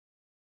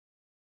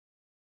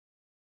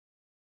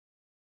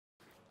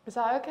Is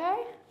that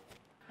okay?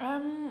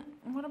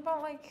 What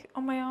about like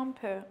on my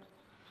armpit?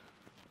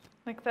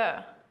 Like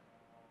there?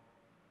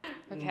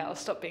 Okay, I'll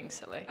stop being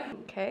silly.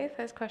 Okay,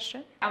 first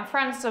question. I'm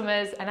Fran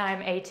Summers and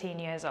I'm 18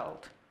 years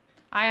old.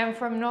 I am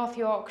from North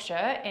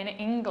Yorkshire in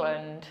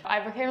England. I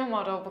became a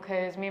model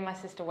because me and my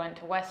sister went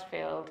to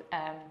Westfield.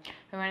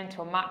 We went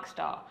into a Mac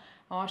store,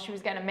 and while she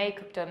was getting her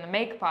makeup done, the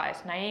makeup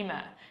artist,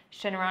 Naima,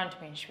 she turned around to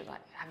me and she was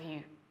like,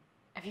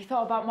 have you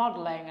thought about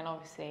modeling? And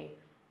obviously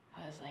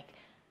I was like,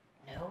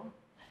 no.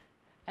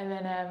 And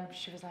then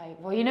she was like,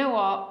 well, you know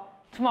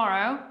what?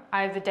 Tomorrow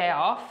I have the day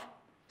off.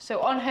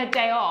 So on her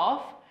day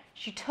off,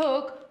 she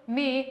took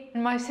me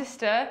and my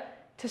sister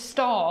to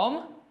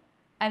Storm,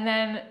 and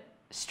then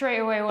straight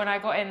away when I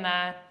got in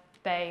there,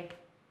 they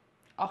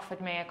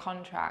offered me a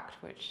contract,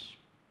 which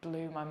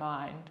blew my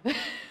mind.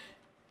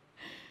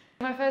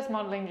 My first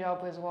modelling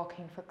job was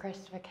working for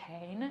Christopher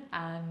Kane,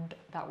 and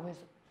that was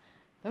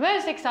the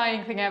most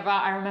exciting thing ever.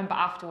 I remember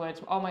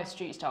afterwards, all my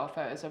street style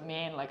photos of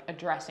me in like a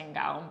dressing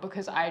gown,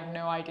 because I had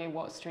no idea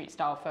what street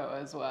style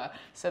photos were.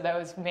 So there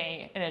was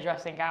me in a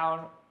dressing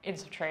gown, in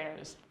some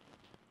trainers.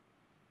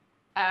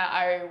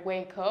 I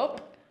wake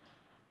up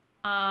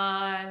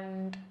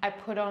and I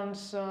put on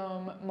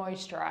some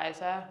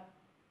moisturiser,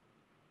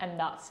 and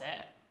that's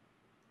it.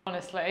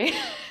 Honestly,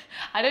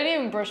 I don't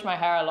even brush my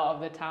hair a lot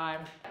of the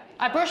time.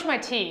 I brush my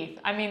teeth.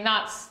 I mean,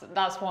 that's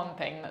one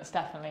thing that's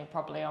definitely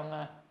probably on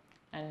the,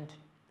 and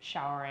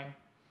showering,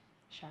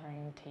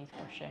 teeth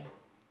brushing.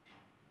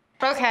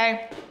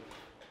 Okay,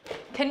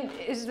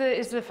 is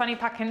the fanny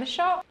pack in the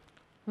shop?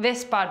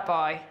 This bad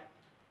boy.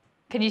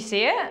 Can you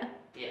see it?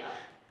 Yeah.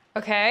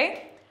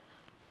 Okay.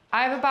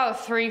 I have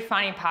about 3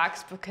 fanny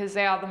packs because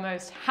they are the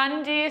most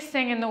handiest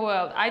thing in the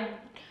world.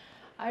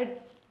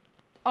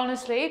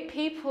 Honestly,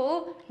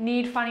 people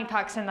need fanny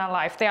packs in their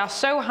life. They are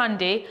so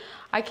handy.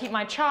 I keep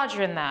my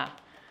charger in there.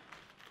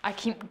 I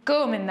keep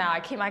gum in there. I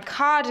keep my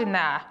card in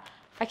there.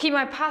 I keep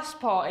my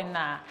passport in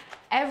there.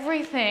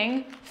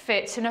 Everything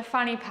fits in a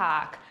fanny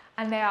pack,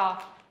 and they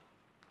are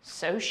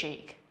so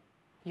chic.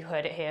 You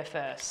heard it here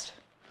first.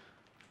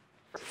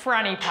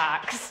 Franny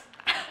packs.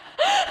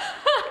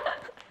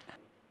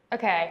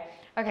 Okay,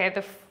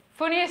 the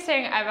funniest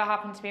thing ever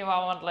happened to me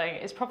while modelling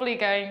is probably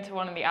going to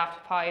one of the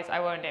after parties. I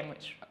won't name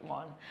which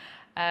one.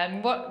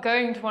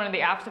 Going to one of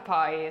the after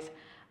parties,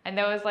 and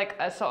there was like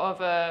a sort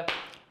of a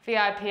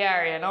VIP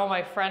area, and all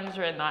my friends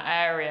were in that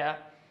area.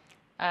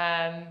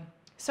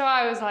 So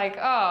I was like,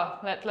 oh,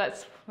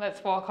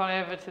 let's walk on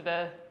over to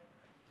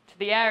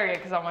the area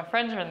because all my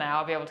friends are in there.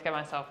 I'll be able to get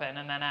myself in.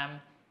 And then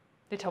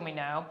they told me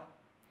no.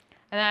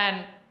 And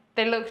then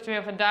they looked me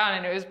up and down,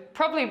 and it was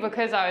probably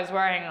because I was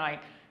wearing like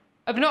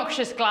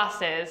obnoxious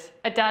glasses,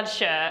 a dad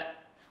shirt,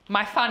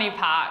 my fanny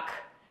pack,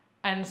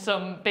 and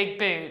some big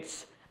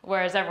boots,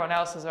 whereas everyone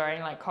else was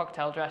wearing like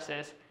cocktail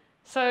dresses.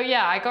 So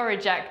yeah, I got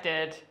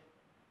rejected.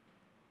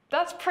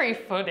 That's pretty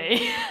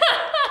funny.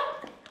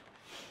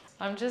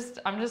 I'm just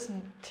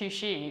too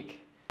chic.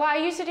 But I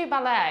used to do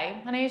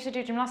ballet, and I used to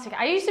do gymnastics.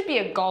 I used to be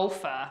a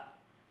golfer.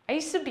 I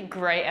used to be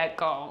great at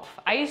golf.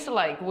 I used to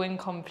like win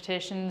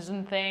competitions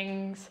and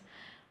things.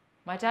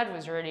 My dad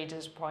was really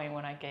disappointed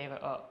when I gave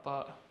it up,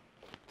 but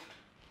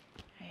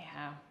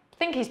anyhow. I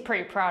think he's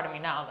pretty proud of me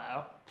now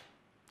though.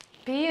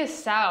 Be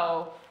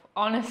yourself,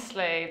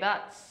 honestly,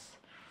 that's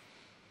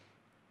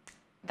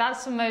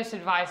the most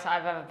advice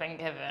I've ever been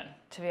given,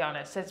 to be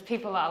honest. There's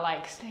people that are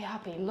like, stay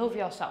happy, love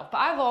yourself. But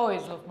I've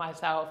always loved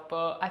myself,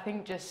 but I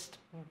think just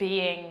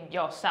being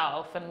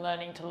yourself and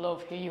learning to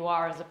love who you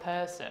are as a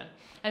person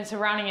and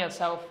surrounding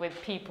yourself with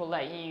people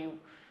that you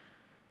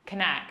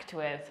connect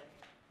with,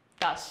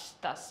 that's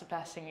the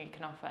best thing you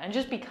can offer. And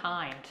just be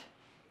kind.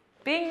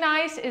 Being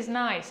nice is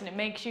nice, and it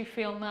makes you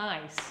feel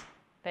nice.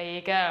 There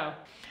you go.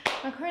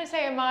 My current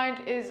state of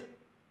mind is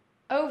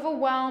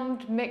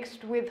overwhelmed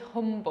mixed with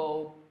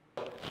humble.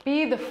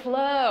 Be the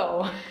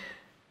flow.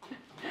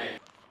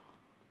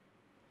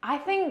 I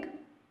think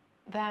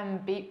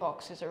them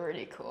beatboxers are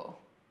really cool.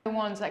 The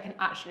ones that can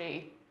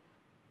actually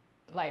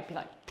like be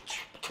like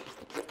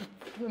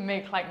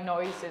make like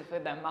noises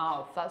with their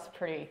mouth. That's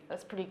pretty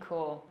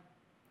cool.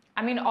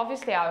 I mean,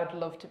 obviously I would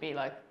love to be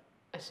like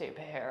a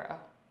superhero.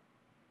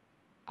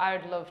 I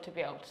would love to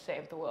be able to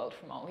save the world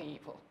from all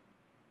evil.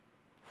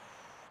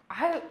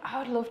 I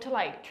would love to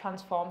like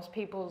transform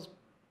people's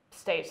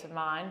states of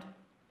mind.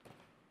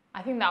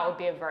 I think that would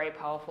be a very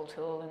powerful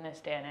tool in this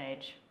day and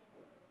age.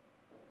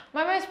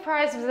 My most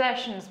prized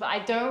possessions, but I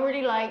don't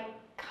really like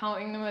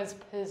counting them as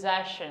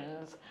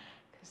possessions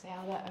because they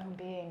are their own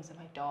beings, are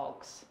my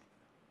dogs.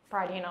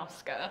 Friday and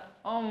Oscar.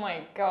 Oh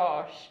my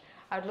gosh.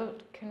 I'd love,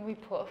 can we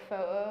put a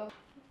photo?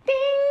 Ding!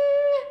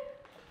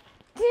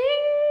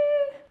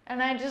 Ding!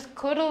 And I just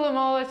cuddle them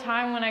all the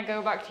time when I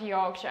go back to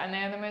Yorkshire, and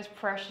they're the most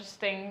precious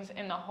things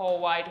in the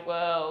whole wide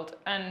world,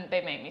 and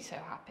they make me so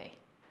happy.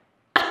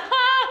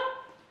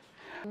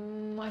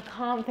 I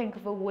can't think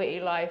of a witty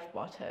life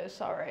motto,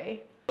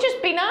 sorry.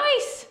 Just be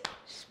nice!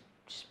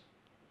 Just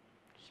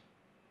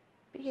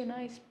be a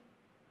nice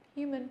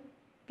human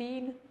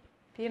being.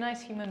 Be a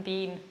nice human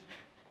being.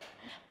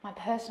 My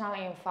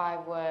personality in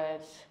 5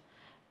 words.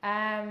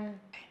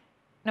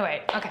 No,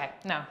 wait, okay,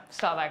 no,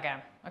 start that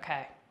again.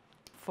 Okay.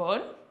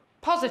 Fun.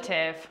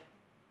 Positive.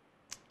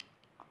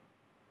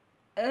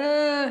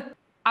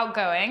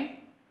 Outgoing.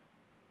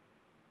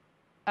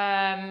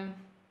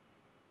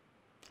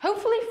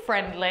 Hopefully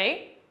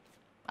friendly.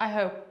 I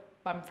hope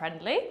I'm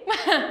friendly.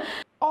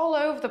 All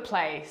over the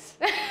place.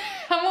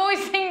 I'm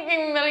always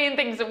thinking a million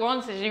things at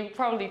once, as you can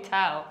probably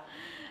tell.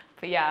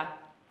 But yeah.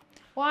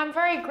 Well, I'm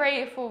very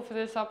grateful for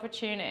this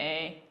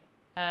opportunity.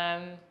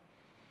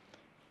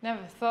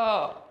 Never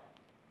thought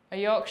a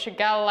Yorkshire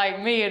gal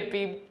like me would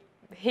be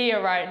here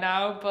right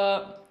now,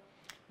 but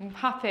I'm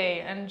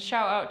happy. And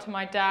shout out to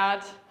my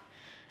dad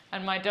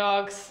and my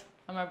dogs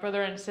and my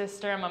brother and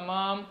sister and my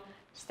mum,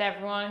 just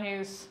everyone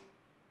who's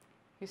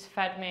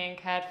fed me and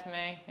cared for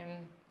me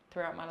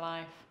throughout my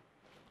life.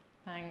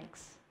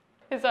 Thanks.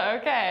 Is that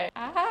okay?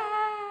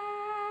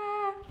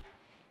 Ah.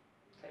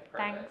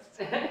 Thanks.